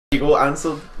You go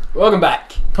answered. Welcome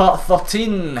back. Part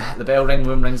 13. The bell ring,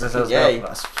 room rings us as well.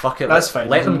 That's fuck it. That's fine.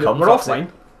 Let them come. We're offline.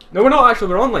 No, we're not actually.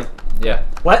 We're online. Yeah.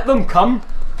 Let them come.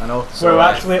 I know. So we're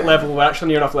actually at level. We're actually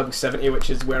near enough level 70, which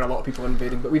is where a lot of people are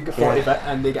invading. But we've got 40 bit,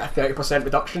 and they get a 30%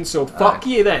 reduction. So fuck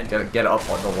you then. Get it up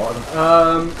on the water.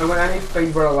 And when I need to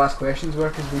find where our last questions were,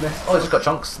 because we missed. Oh, it's just got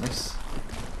chunks. Nice.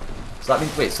 So that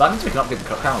means we can upgrade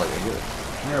the camera like we do.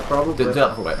 Yeah, probably. Do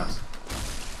that for wetness.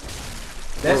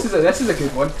 This is a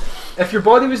good one. If your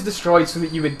body was destroyed so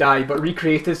that you would die, but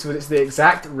recreated so that it's the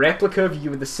exact replica of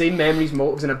you with the same memories,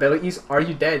 motives, and abilities, are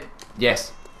you dead?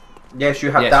 Yes. Yes,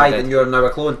 you have died and you're now a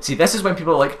clone. See, this is when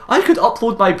people are like, I could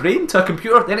upload my brain to a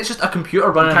computer. Then it's just a computer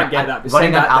running,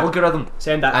 running an algorithm.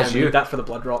 Send that as down. you. Need that for the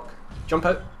blood rock. Jump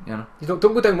out. You know. You don't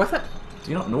go down with it. Do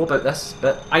you not know about this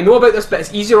bit? I know about this bit.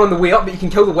 It's easier on the way up, but you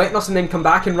can kill the wetness and then come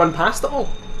back and run past it all.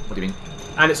 What do you mean?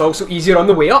 And it's also easier on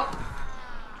the way up.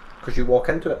 Because you walk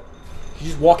into it. You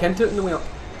just walk into it on the way up.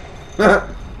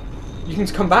 You can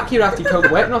come back here after you kill the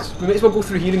wetness. We might as well go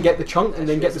through here and get the chunk and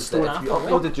then get the stone If after. you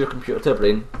uploaded your computer to a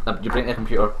brain, your brain to a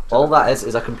computer, all that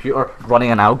is a computer running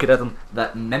an algorithm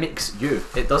that mimics you.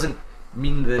 It doesn't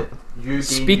mean that you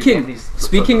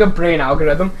Speaking of brain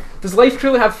algorithm, does life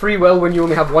truly have free will when you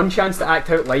only have one chance to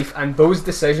act out life and those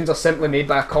decisions are simply made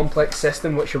by a complex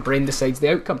system which your brain decides the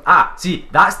outcome? Ah, see,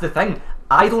 that's the thing.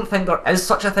 I don't think there is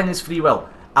such a thing as free will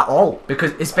at all,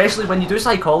 because especially when you do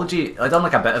psychology, I've done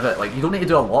like a bit of it, like you don't need to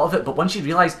do a lot of it, but once you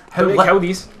realise how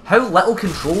little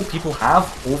control people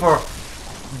have over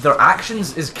their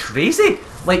actions is crazy.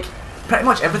 Like, pretty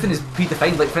much everything is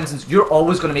predefined. Like, for instance, you're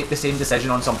always going to make the same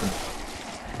decision on something.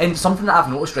 And something that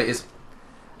I've noticed, right, is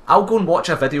I'll go and watch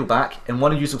a video back and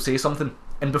one of you will say something,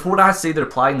 and before I say the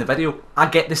reply in the video, I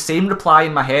get the same reply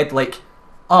in my head, like,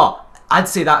 oh, I'd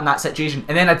say that in that situation,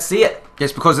 and then I'd say it.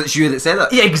 It's because it's you that said it.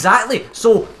 Yeah, exactly.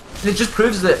 So it just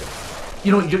proves that,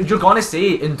 you know, you're gonna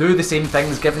say and do the same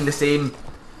things, given the same,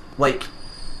 like,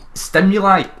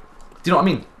 stimuli. Do you know what I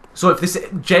mean? So if this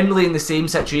generally in the same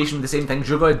situation, the same things,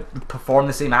 you're going to perform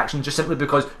the same action just simply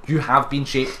because you have been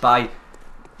shaped by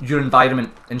your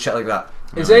environment and shit like that.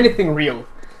 Is anything real?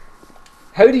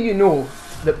 How do you know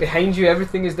that behind you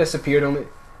everything has disappeared only?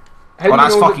 How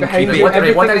do you know that behind you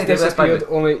everything has disappeared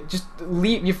only? Just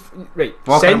leave,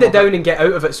 send it down and get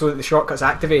out of it so that the shortcut's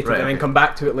activated and then come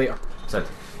back to it later. Sad.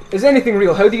 Is anything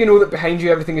real? How do you know that behind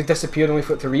you everything has disappeared only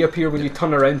for it to reappear when you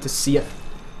turn around to see it?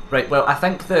 Right, well, I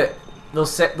think that there's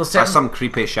certain... That's some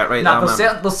creepy shit right there, man.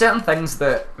 There's certain things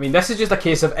that... I mean, this is just a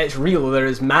case of it's real. There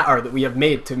is matter that we have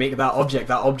made to make that object.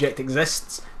 That object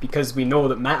exists because we know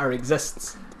that matter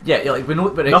exists. Yeah, like we know...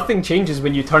 But nothing changes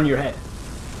when you turn your head.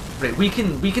 Right, we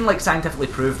can like scientifically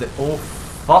prove that. Oh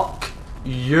fuck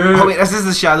you! Oh wait, this is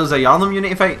the Shadows of Yharnam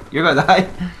Unity fight. You're gonna die.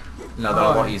 No, they're a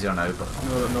lot easier now. But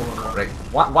no. Right,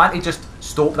 why don't you just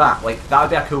stop that? Like that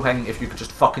would be a cool thing if you could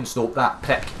just fucking stop that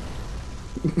prick.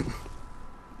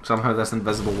 Somehow this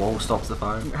invisible wall stops the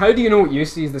fire. How do you know what you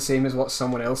see is the same as what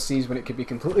someone else sees when it could be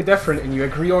completely different, and you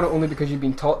agree on it only because you've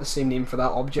been taught the same name for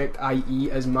that object, i.e.,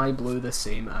 is my blue the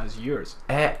same as yours?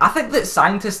 I think that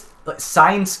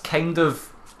science kind of.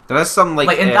 There is some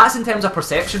like and that's in terms of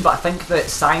perception, but I think that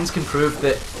science can prove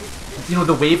that, you know,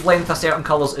 the wavelength of certain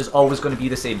colours is always going to be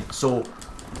the same. So, do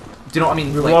you know what I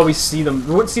mean? We will always see them.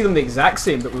 We won't see them the exact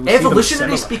same, but we will see them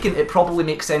evolutionary speaking, it probably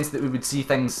makes sense that we would see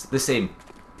things the same. Do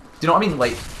you know what I mean?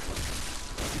 Like,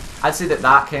 I'd say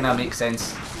that kind of makes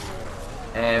sense.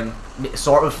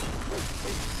 Sort of.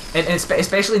 And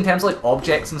especially in terms of like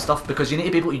objects and stuff, because you need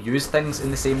to be able to use things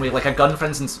in the same way. Like a gun, for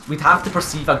instance, we'd have to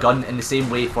perceive a gun in the same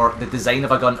way for the design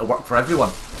of a gun to work for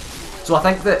everyone. So I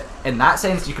think that in that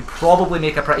sense, you could probably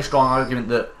make a pretty strong argument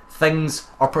that things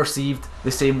are perceived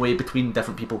the same way between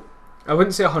different people. I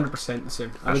wouldn't say 100% the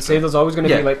same. I would say there's always going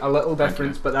to be like a little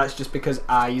difference, but that's just because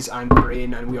eyes and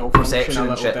brain and we all function a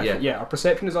little different. Yeah, our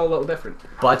perception is all a little different.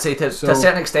 But I'd say to a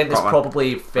certain extent, it's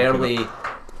probably fairly.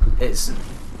 It's.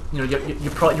 You know,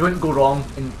 you wouldn't go wrong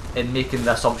in making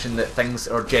the assumption that things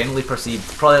are generally perceived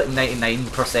probably like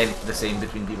 99% the same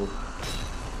between people.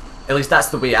 At least that's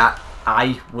the way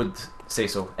I would say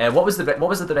so. What was the rest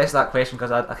of that question?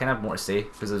 Because I kind of have more to say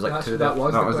because there's like two. That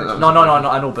was the question. No,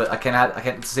 I know, but I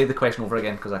can't say the question over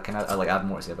again because I like add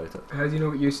more to say about it. How do you know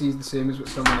what you see is the same as what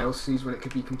someone else sees when it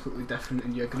could be completely different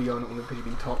and you agree on it only because you've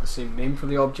been taught the same name for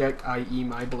the object, i.e.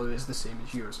 my blue is the same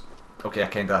as yours? Okay, I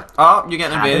kinda. Oh, you're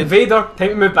getting invaded. Invader, time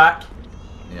to move back.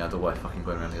 Yeah, I don't want to fucking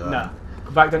go around like that. Nah, go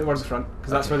back down towards the front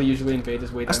because that's where they usually invade.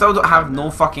 Is way down. I still don't have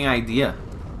no fucking idea.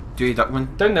 Do you,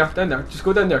 Duckman? Down there. Just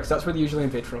go down there because that's where they usually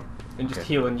invade from. And just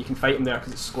heal, and you can fight them there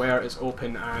because it's square, it's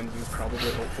open, and you probably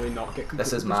hopefully not get completely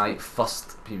This is my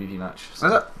first PvP match. So,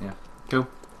 is it? Yeah. Cool.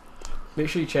 Make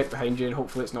sure you check behind you and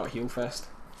hopefully it's not a heal fest.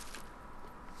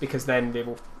 Because then they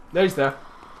will... There he's there.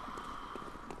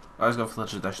 I was going for the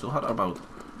traditional hunter build.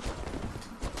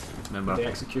 Remember? The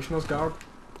executioner's garb.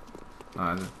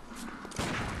 Ah, is it?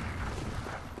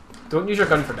 Don't use your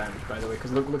gun for damage, by the way,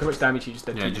 because look how much damage he just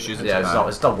did. Yeah, just use it. Yeah, it's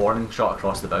just a warning shot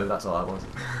across the bow, that's all that was.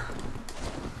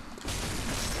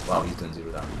 Wow, he's doing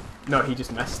 0 damage. No, he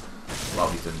just missed. Wow,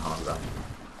 he's doing 100 damage.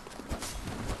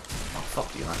 Oh,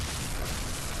 fuck you, man.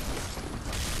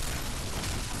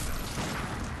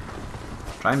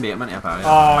 Try and bait him into a parry.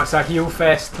 Oh, it's a heal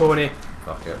fest, Tony.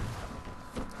 Fuck it.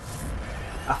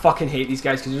 I fucking hate these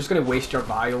guys because you're just going to waste your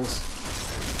vials.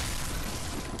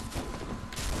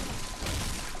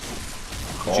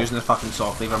 He's using the fucking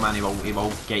soft lever, man. He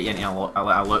will get you into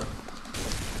a loop.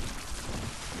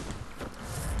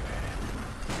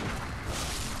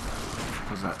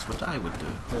 Because that's what I would do.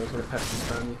 No, he's going to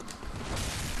pistol spam you.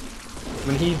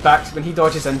 When he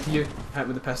dodges into you, hit him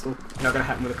with the pistol. You're not going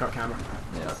to hit him with a cut camera.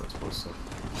 Yeah, I suppose so.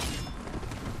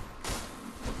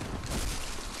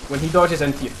 When he dodges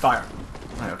into you, fire.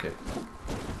 Right, okay.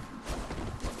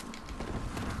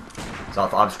 So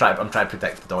I'm trying to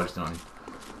predict the dodge, you know what I mean?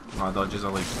 My dodges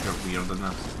are like weird in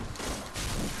this.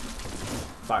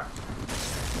 Fire.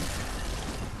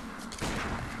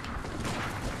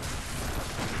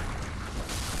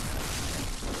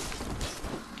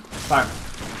 Fire.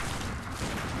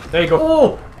 There you go.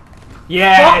 Oh!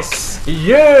 Yes! Fuck!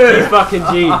 Yeah! Fucking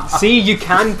G. See, you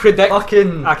can predict.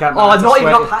 Fucking. I can't. Oh, not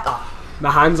even up.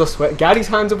 My hands are sweaty. Gary's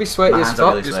hands will be sweaty as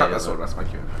fuck. Just hit this one, that's my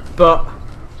cue. But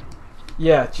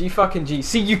yeah, G fucking G.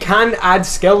 See, you can add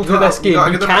skill to this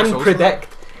game. You can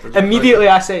predict. Immediately,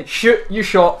 I said, shoot, you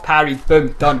shot, parried,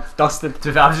 boom, done, dusted. To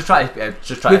be fair, I was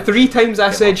just trying. The 3 times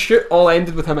I said shoot, all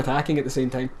ended with him attacking at the same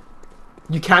time.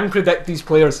 You can predict these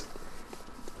players.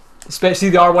 Especially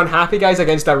the R1 happy guys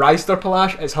against a Reister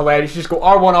Palash. It's hilarious. You just go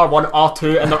R1, R1,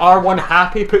 R2, and the R1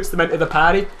 happy puts them into the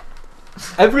parry.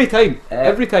 Every time.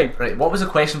 Every time. Right, what was the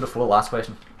question before the last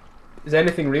question? Is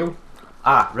anything real?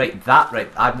 Ah, right,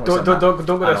 I've noticed Don't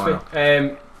go this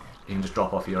way. You can just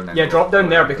drop off here and then. Yeah, drop down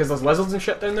there because there's lizards and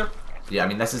shit down there. Yeah, I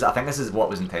mean, I think this is what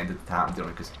was intended to happen, don't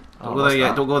because. Don't go there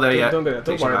yet. Don't go there yet. Don't do that.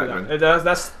 Don't worry about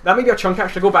that. That may be a chunk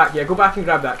actually. Go back. Yeah, go back and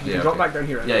grab that because you can drop back down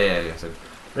here. Right?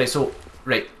 Yeah. So,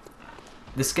 right.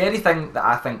 The scary thing that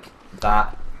I think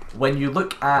that when you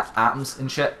look at atoms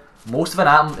and shit, most of an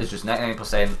atom is just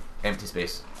 99% empty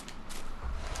space.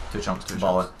 2 chunks, 2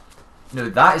 balling. No,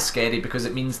 that is scary because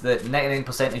it means that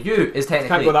 99% of you is technically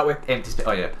can't go that way. Empty space.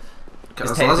 Oh yeah.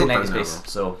 It's technically empty space.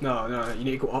 So no, you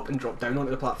need to go up and drop down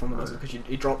onto the platform because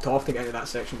he dropped off to get into that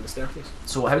section of the staircase.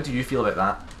 So how do you feel about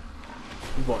that?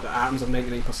 What, the atoms are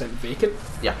 99% vacant?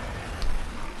 Yeah.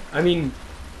 I mean,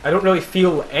 I don't really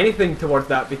feel anything towards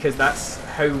that because that's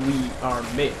how we are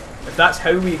made. If that's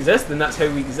how we exist, then that's how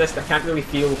we exist. I can't really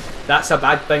feel that's a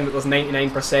bad thing that there's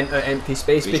 99% of empty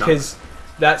space because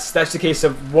that's the case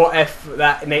of what if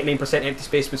that 99% empty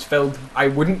space was filled? I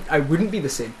wouldn't be the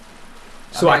same.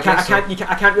 So I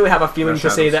can't really have a feeling to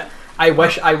say that I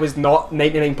wish I was not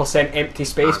 99% empty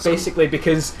space basically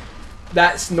because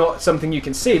that's not something you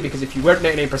can say because if you weren't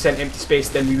 99% empty space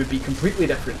then we would be completely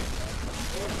different.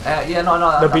 Yeah, no.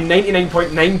 There'd be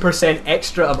 99.9%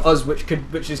 extra of us, which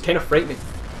is kind of frightening.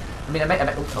 I mean,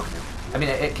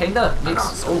 it kind of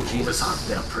makes. Oh Jesus!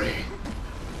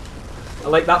 I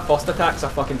like that first attack's a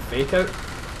fucking fake out.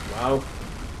 Wow.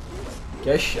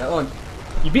 Get shit on.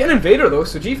 You beat an invader though,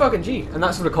 so G fucking G, and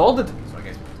that's recorded. So I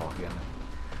guess we'll talk again.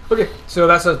 Okay, so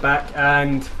that's us back,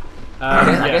 and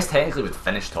I guess technically we'd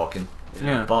finish talking.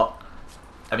 Yeah. But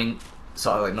I mean,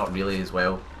 sort of like not really as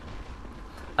well.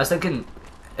 I was thinking.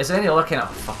 Is there any other kind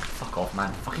of fuck off,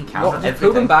 man? Fucking camera.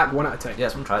 Pull them back one at a time. Yeah,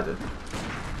 that's what I'm trying to do.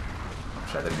 I'm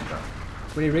trying to do that.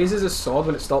 When he raises his sword,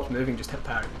 when it stops moving, just hit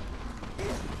parry.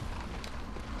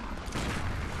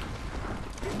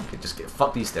 Okay, just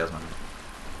fuck these stairs, man.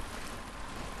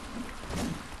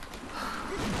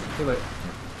 Too late.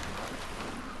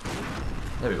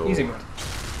 There we go. Easy mode.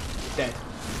 Dead.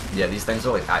 Yeah, these things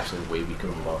are like actually way weaker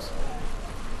than the boss.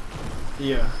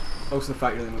 Yeah. Also the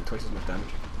fact you're only doing twice as much damage.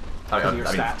 Oh, yeah, your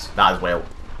stats. That as well.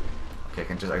 Okay, I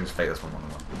can just fight this one.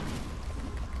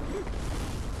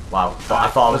 Wow, I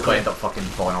thought I was going to end up fucking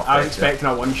falling off. I was expecting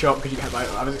a one shot because you get hit by.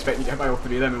 I was expecting you to get hit by all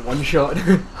 3 of them in one shot.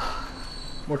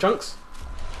 More chunks.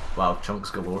 Wow,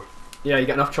 chunks galore. Yeah, you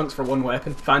get enough chunks for 1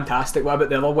 weapon. Fantastic. What about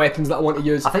the other weapons that I want to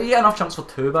use? I think you get enough chunks for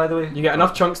 2, by the way. You get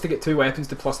enough chunks to get 2 weapons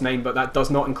to +9, but that does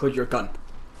not include your gun,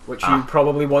 which you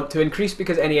probably want to increase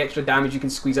because any extra damage you can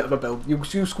squeeze out of a build.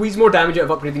 You squeeze more damage out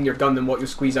of upgrading your gun than what you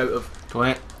squeeze out of.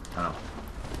 20. I know.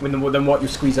 Than what you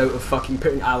squeeze out of fucking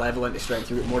putting a level into strength.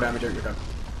 You get more damage out of your gun.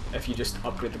 if you just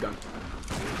upgrade the gun.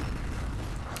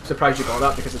 Surprised you got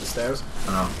that because of the stairs.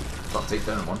 I know. Got take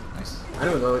down in one. Nice. I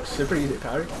know, though, it's super easy to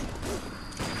parry.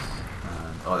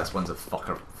 Oh, this one's a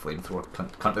fucker flamethrower.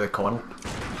 Cunt to the corner.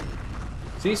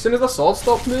 See, as soon as the sword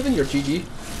stops moving, you're GG.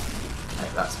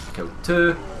 Right, that's killed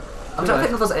 2. I'm trying to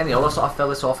think if there's any other sort of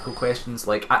philosophical questions.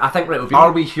 Like, I think, right,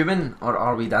 are we human or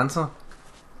are we dancer?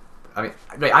 I mean,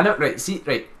 right, I know, right, see,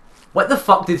 right. What the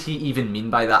fuck did he even mean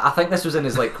by that? I think this was in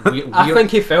his, like, weird... I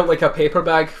think he felt like a paper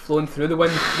bag flowing through the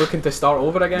wind, looking to start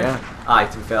over again. Yeah. Aye,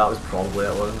 to be fair, that was probably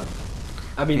it, wasn't it?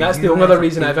 I mean, that's the only other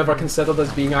reason I've ever considered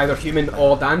as being either human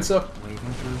or dancer.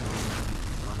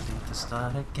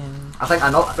 I think I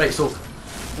know. Right, so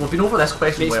we've been over this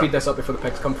question. You need to speed this up before the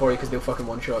pigs come for you because they'll fucking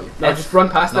one-shot you. No, just run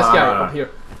past this guy up here.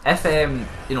 If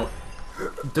you know,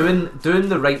 doing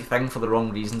the right thing for the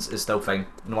wrong reasons is still fine,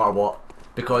 no matter what.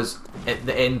 Because at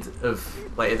the end of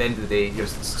the day,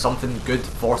 something good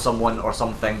for someone or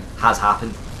something has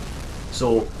happened.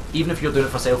 So even if you're doing it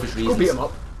for selfish reasons, go beat him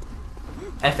up.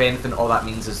 If anything, all that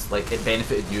means is like it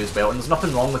benefited you as well, and there's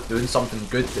nothing wrong with doing something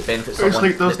good that benefits someone. It's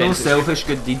like there's no selfish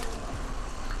good deed.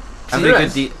 Every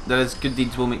good deed, good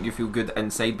deeds will make you feel good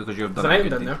inside because you've done a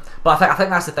good deed. But I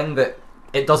think that's the thing, that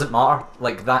it doesn't matter.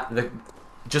 Like that,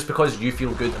 just because you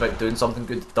feel good about doing something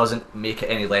good doesn't make it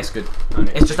any less good.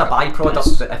 It's just a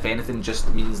byproduct that, if anything,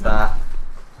 just means that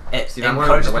it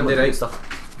encourages people to do stuff.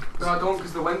 No, I don't,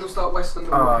 because the wind will start whistling.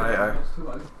 Oh, right.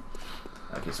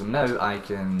 Okay, so now I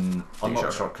can unlock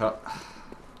the shortcut,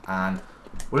 and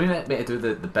what are we meant to do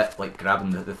the bit like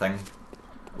grabbing the thing,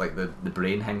 like the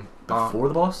brain thing before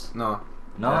the boss? No.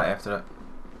 No? Yeah, after it.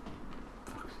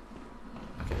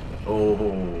 Okay. Oh.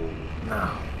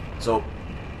 No. So,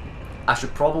 I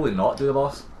should probably not do the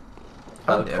boss.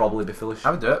 That would probably be foolish.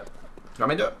 I would do it. Do you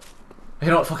want me to do it? You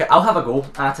know what, fuck it, I'll have a go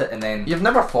at it and then... You've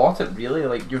never fought it really,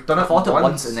 like you've done it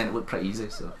once and then it looked pretty easy,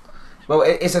 so... Well,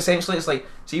 it's essentially, it's like,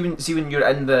 see when you're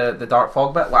in the dark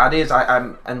fog bit, what I do is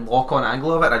I'm in lock-on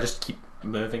angle of it, and I just keep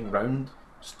moving round,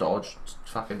 just dodge, just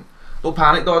fucking... Don't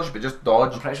panic dodge, but just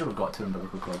dodge. I'm pretty sure we've got 2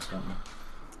 umbilical cords, don't we?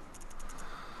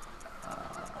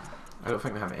 I don't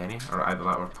think we have any, or either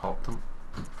that or popped them.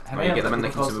 Well, you get them in the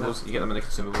consumables. You get them in the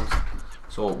consumables.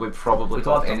 So we've probably. We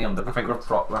don't have any umbilical. I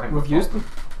think we've used them.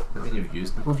 I mean, you've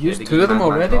used them. We've used 2 of them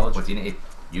already. What do you need to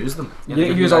use them? You need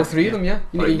to use all 3 of them, yeah.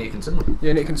 You need to consume them. Yeah,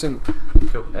 you need to consume them.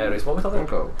 Cool. Right, what we talking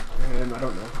about? I don't know. I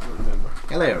don't remember.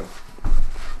 Hello.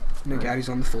 No, Gary's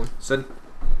on the phone. Sin.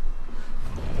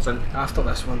 After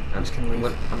this one, I'm just gonna leave. I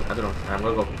don't know. I'm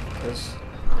gonna go. Because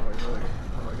I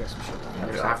get some shit.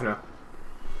 Just half an hour.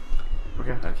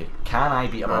 Okay. Can I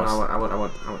beat a boss? I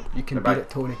want. You can beat it,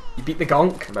 Tony. You beat the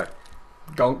gonk.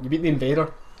 You beat the invader.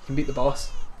 You can beat the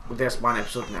boss. Well, there's one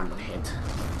episode and I'm gonna head.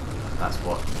 That's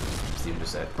what Steve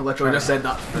just said. I literally just said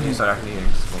that. Sorry, I can hear you.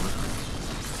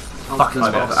 Fuck this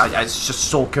boss. It's just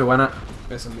so cool, innit?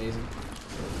 It's amazing.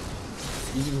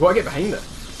 You gotta get behind it.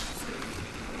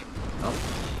 Oh.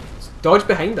 Dodge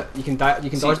behind it. You can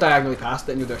dodge diagonally past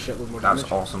it and you'll do a shitload more damage.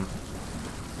 That's awesome.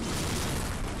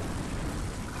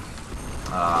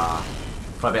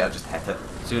 Probably better just hit it.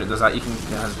 See when it does that, you can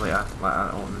get hands like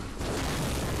that open.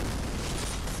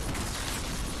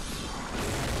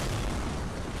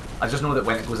 I just know that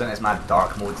when it goes in its mad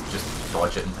dark mode, just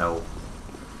dodge it until...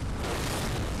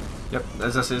 Yep,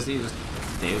 as I says, you just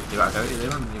do that out there and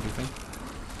you'll be fine.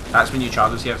 That's when you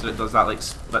charge this here, so it does that like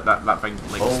split that thing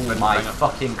like oh my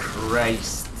fucking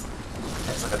Christ.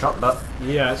 It's like a drop butt.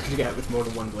 Yeah, it's because you get hit with more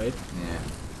than one blade. Yeah.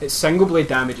 Its single blade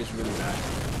damage is really bad.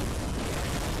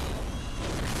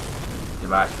 You're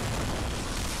back.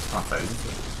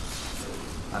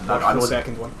 1,000. And I know the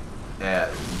second one. Yeah,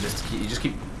 you just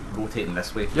keep rotating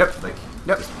this way. Yep. Like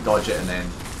yep. Just dodge it and then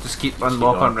just keep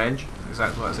unlock on range.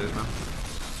 Exactly what it says, man.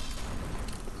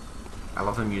 I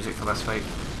love the music for this fight.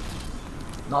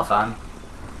 Not a fan.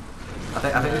 I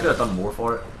think we could have done more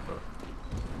for it. But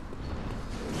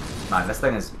man, this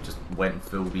thing is just went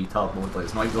full retard mode. Like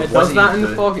it's not even. It does that in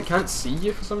the fog. It can't see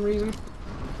you for some reason.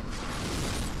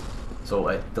 So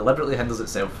it deliberately hinders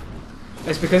itself.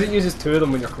 It's because it uses 2 of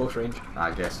them when you're close range.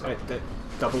 I guess so. It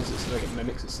doubles it, like it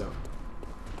mimics itself.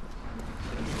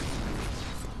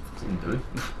 What's it even doing?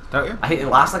 Don't you? I hate it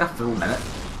lasts like a full minute.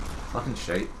 Fucking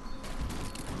shite.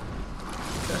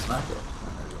 Did I smack it?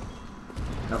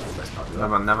 No, let's not do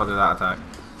that. Never do that attack.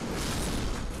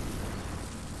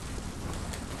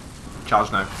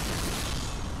 Charge now.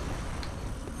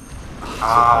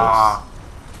 Ah.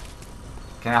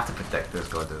 Can I have to predict this?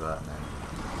 Gotta do that now.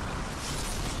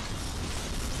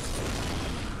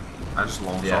 I just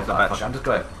launched off the bitch. I'm just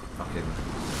going fucking...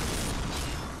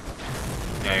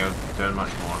 Yeah, you're doing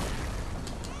much more.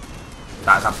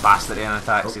 That's a bastard in a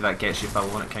taxi that gets you full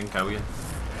when it can kill you.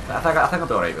 I think I'll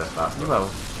be alright with that. You will.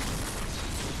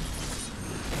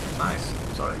 Nice.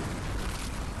 Sorry.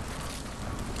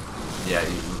 Yeah,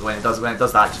 when it does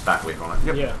that, just back away from it.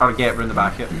 Yep. Yeah. Or get round the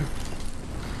back of it.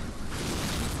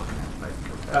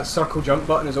 That circle jump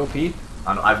button is OP.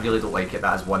 I really don't like it.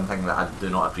 That is one thing that I do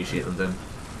not appreciate them doing.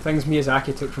 Things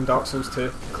Miyazaki took from Dark Souls 2.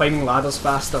 Climbing ladders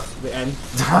faster at the end.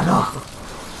 I know.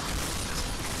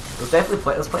 There's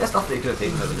definitely there's plenty of stuff that you could have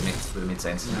taken that would have made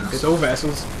sense. Yeah. Soul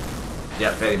vessels.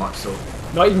 Yeah, very much so.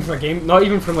 Not even from a game, not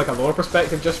even from like a lore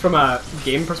perspective, just from a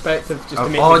game perspective, just to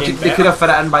make the game they better. could have fit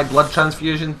it in by blood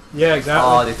transfusion. Yeah, exactly.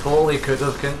 Oh, they totally could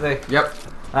have, couldn't they? Yep.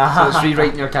 So it's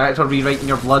rewriting your character, rewriting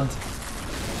your blood.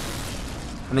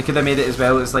 And they could have made it as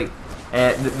well as like,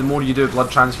 the more you do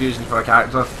blood transfusion for a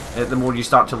character, the more you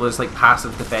start to lose like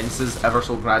passive defences ever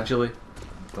so gradually.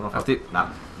 Don't know if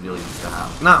that really needs to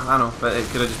happen. Nah, I know, but it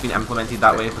could have just been implemented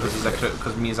that way because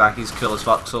because Miyazaki's cool as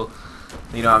fuck. So,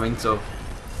 you know what I mean. So,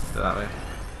 do it that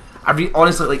way.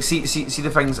 Honestly, like, see the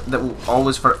things that will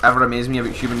always forever amaze me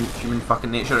about human fucking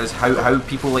nature is how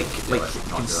people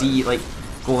can see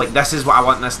go like, this is what I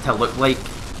want this to look like.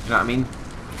 You know what I mean?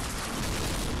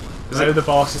 Now the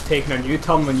boss is taking a new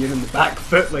turn when you're in the back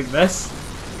foot like this.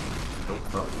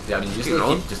 Yeah, I mean, you just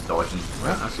keep just dodging.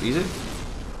 Yeah, that's easy.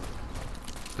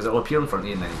 Because it will appear in front of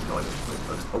you and then you dodge it.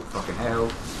 Oh, fucking hell.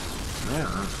 Yeah,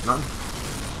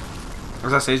 nothing.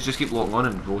 As I say, just keep locking on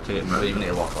and rotating. Right, you need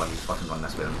to lock on, you fucking run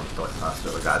this way and dodge past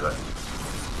it like that. And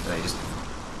then you just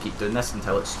keep doing this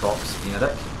until it stops being a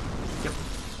dick. Yep.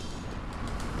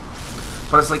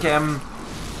 But it's like, I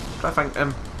think,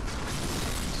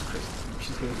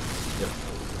 She's good. Yep.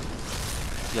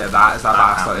 yeah, that is that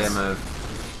bastard move.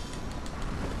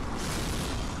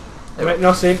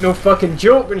 Witness ain't no fucking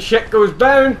joke when shit goes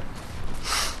down.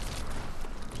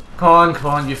 Come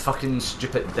on, you fucking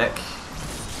stupid dick.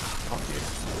 Fuck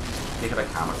you. Take a big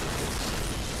hammer.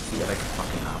 Take a big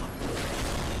fucking hammer.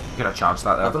 You could have charged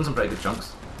that there. I've done some pretty good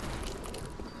chunks.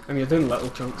 I mean, you're doing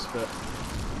little chunks, but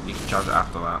You can charge it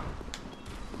after that.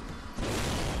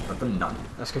 I've done none.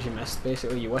 that's because you missed.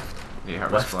 Basically, you whiffed. You hit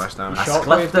Whiffed. splash damage. I Shot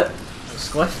clipped it. You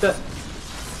spliffed it.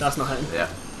 That's not hitting. Yeah.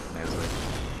 Nicely.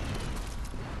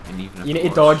 And even if You it need to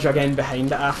was- dodge again behind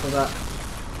it after that.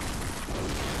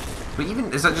 But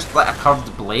even, is it just like a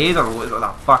curved blade or what the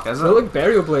fuck is it? They look like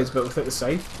burial blades, but without the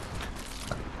side.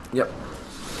 Yep.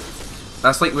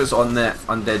 That's like what's on the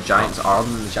Undead Giant's arm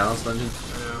in the Chalice dungeon.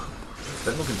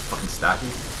 They're looking fucking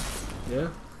stacky. Yeah.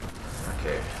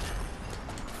 Okay.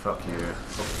 Fuck you.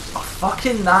 Oh,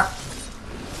 fucking that!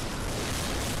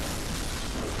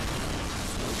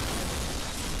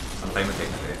 I'm fine with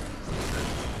taking it.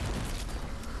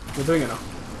 We're doing enough.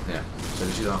 Yeah. So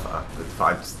we should have the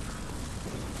vibes.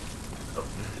 Oh,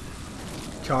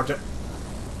 Charge it.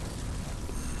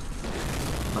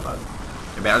 not bad.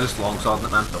 You better just longswording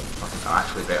it, man. No, fucking, I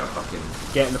actually better fucking.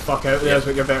 Getting the fuck out there is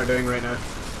what you're better doing right now.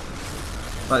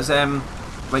 But it's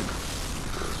like,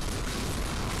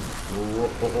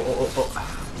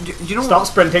 do you know Stop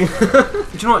sprinting. do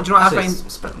you know what I find?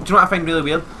 Sprint. Do you know what I find really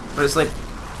weird? But it's like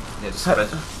Yeah, just sprint.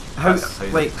 how That's how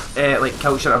you- like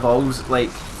culture evolves, like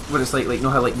when it's like you know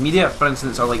how like media, for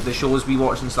instance, or like the shows we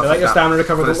watch and stuff They like let your that. stamina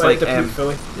recover, But don't it's let it like, deplete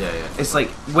fully. Yeah, yeah. It's like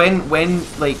when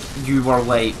like you were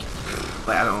like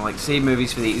I don't know, like say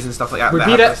movies for the 80s and stuff like that. We that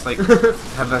beat have it. This, like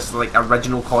have this like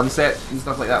original concept and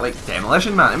stuff like that, like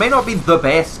Demolition Man. It might not be the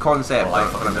best concept Well,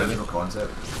 for a movie, original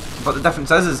concept. but the difference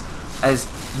is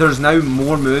there's now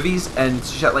more movies and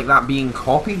shit like that being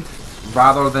copied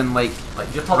rather than like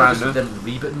You're talking brand about new. them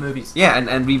rebooting movies. Yeah,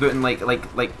 and rebooting like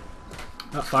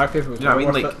That fire paper was you know what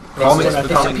I mean, well like worth it. comics It's-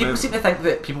 becoming People movies. seem to think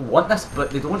that people want this, but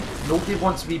they don't. Nobody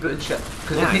wants rebooting shit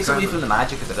because Yeah, it takes exactly. away from the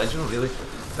magic of the original. Really.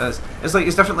 It's like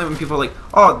it's different like when people are like,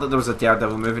 oh, there was a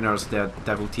Daredevil movie and there was a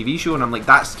Daredevil TV show, and I'm like,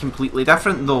 that's completely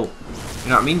different though. You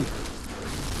know what I mean?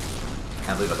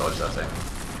 Can't believe I dodged that thing.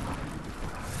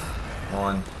 Come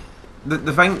on. The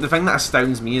thing that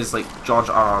astounds me is like George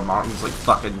R.R. Martin's like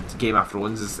fucking Game of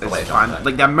Thrones is Legend, fan. right?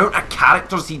 Like the amount of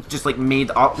characters he just like made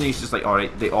up, and he's just like, all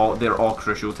right, they're all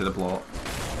crucial to the plot.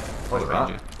 What was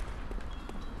Behind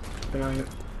that? Behind it.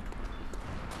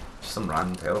 Just some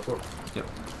random teleport. Yep.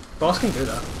 Boss can do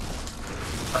that.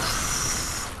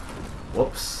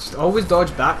 Whoops. Just always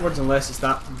dodge backwards unless it's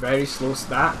that very slow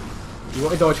stat. You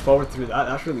want to dodge forward through that,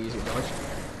 that's really easy to dodge.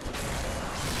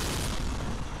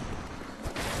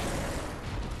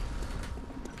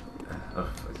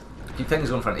 Keep things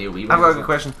going for an AoE. I've got a good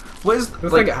question. What is I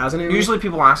don't think it has any. usually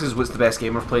people ask is what's the best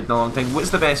game I've played in a long time?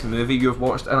 What's the best movie you've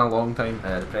watched in a long time?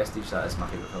 The Prestige, that is my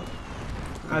favourite film.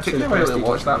 Actually, I really Prestige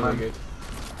watch is that, really man. good.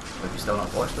 Have you still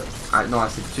not watched it? No, I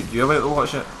said took you about to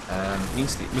watch it. Me and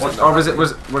Steve. Was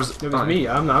it me?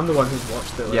 I'm the one who's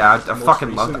watched it. Like, yeah, I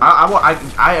fucking loved it.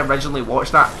 I originally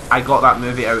watched that. I got that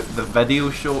movie out the video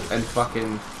show in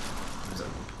fucking.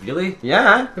 Really?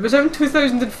 Yeah. It was out in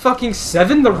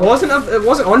 2007. There wasn't it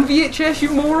wasn't on VHS,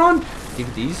 you moron.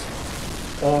 DVDs.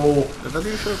 Oh, the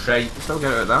video show. Right. You still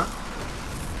get out of that.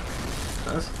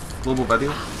 That's Global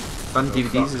Video. Done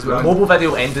DVDs as well. Global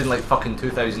Video ended in like fucking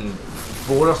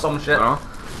 2004 or some shit. No.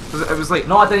 It was like.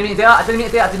 No, I didn't mean to do that. I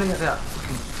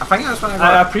think that's when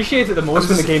I appreciate it the most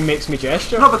when the game makes me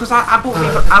gesture. No, because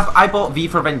I bought V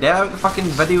for Vendetta out the fucking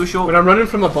video show. When I'm running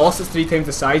from a boss that's 3 times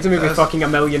the size of me with fucking a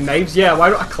million knives, yeah, why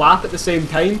don't I clap at the same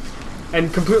time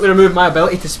and completely remove my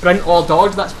ability to sprint or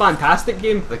dodge? That's fantastic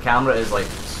game. The camera is like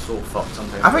so fucked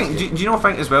sometimes. I think, do you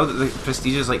think as well that the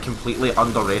Prestige is like completely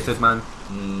underrated, man?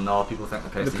 No, people think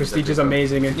the Prestige is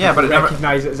amazing, and yeah, but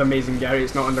recognise it as amazing, Gary.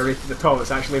 It's not underrated at all. It's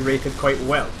actually rated quite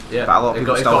well. Yeah, but a lot of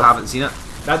people still haven't seen it.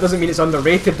 That doesn't mean it's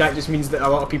underrated. That just means that a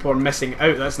lot of people are missing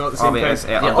out. That's not the same thing.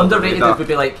 Yeah, underrated would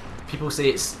be like people say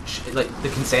it's like the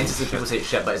consensus is people say it's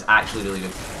shit, but it's actually really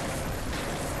good.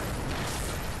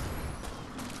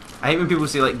 I hate when people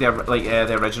say like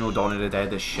the original Dawn of the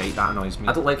Dead is shite. That annoys me.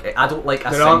 I don't like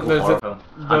a single horror film.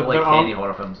 I don't like any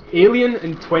horror films. Alien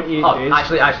in 28 days.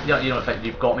 Actually, you know, in fact,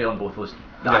 you've got me on both those.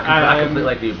 I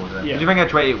completely agree with both of them. Yeah. Do you think of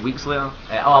 28 Weeks Later?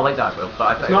 I like that as well,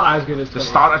 but it's not as good as the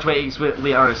start of 28 Weeks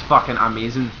Later is fucking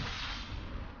amazing.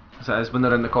 So it's when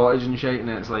they're in the cottage and shit, and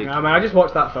it's like. Yeah, man, I just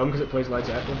watched that film because it plays Led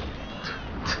Zeppelin.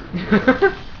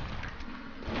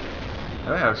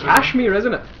 Kashmir,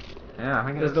 isn't it? Yeah, I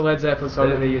think it's the Led Zeppelin song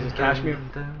that they use as Kashmir.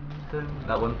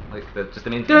 That one, like just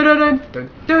the main.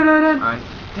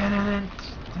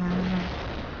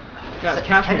 Yeah,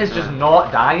 Kashmir is just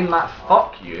not dying, Matt.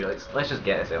 Fuck you. Let's just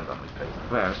get this out of this place.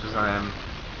 Well, it's just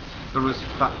there was.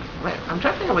 I'm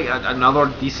trying to think of like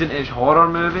another decent-ish horror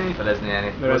movie. There isn't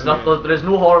any. There is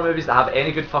no horror movies that have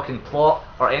any good fucking plot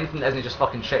or anything that isn't just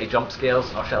fucking shitty jump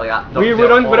scares or shit like that.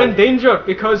 We're in danger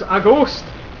because a ghost.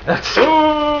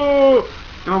 Oh!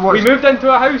 We moved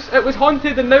into a house, it was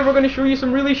haunted, and now we're going to show you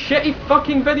some really shitty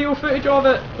fucking video footage of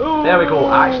it. Oh. There we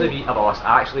go, actually beat a boss,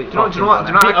 beat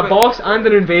a boss and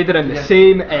an invader in the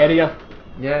same area.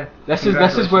 Yeah. This is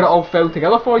where it all fell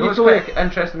together for you, Toni. It's quite an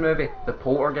interesting movie. The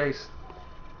Poltergeist.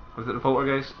 Was it the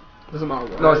Poltergeist? Doesn't matter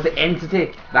what. No, it's The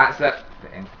Entity. That's it.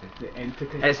 The Entity. The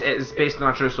Entity. It's based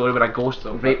on a true story where a ghost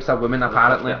rapes a woman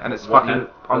apparently, and it's fucking.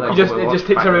 It just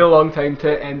takes a real long time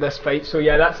to end this fight. So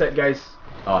yeah, that's it, guys.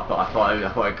 Oh, I thought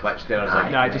I glitched there. I was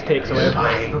like, nah, it just takes away.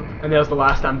 And there's the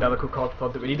last umbilical cord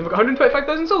plug that we need. And we've got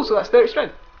 125,000 souls, so that's 30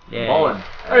 strength. Yeah. Ballin'.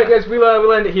 Alright guys,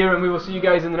 we'll end it here, and we will see you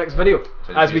guys in the next video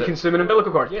so as we consume an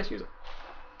umbilical cord. Yes, use it.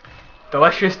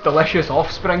 Delicious, delicious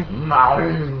offspring.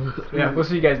 No. Yeah, we'll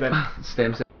see you guys then.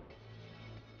 Stem cell.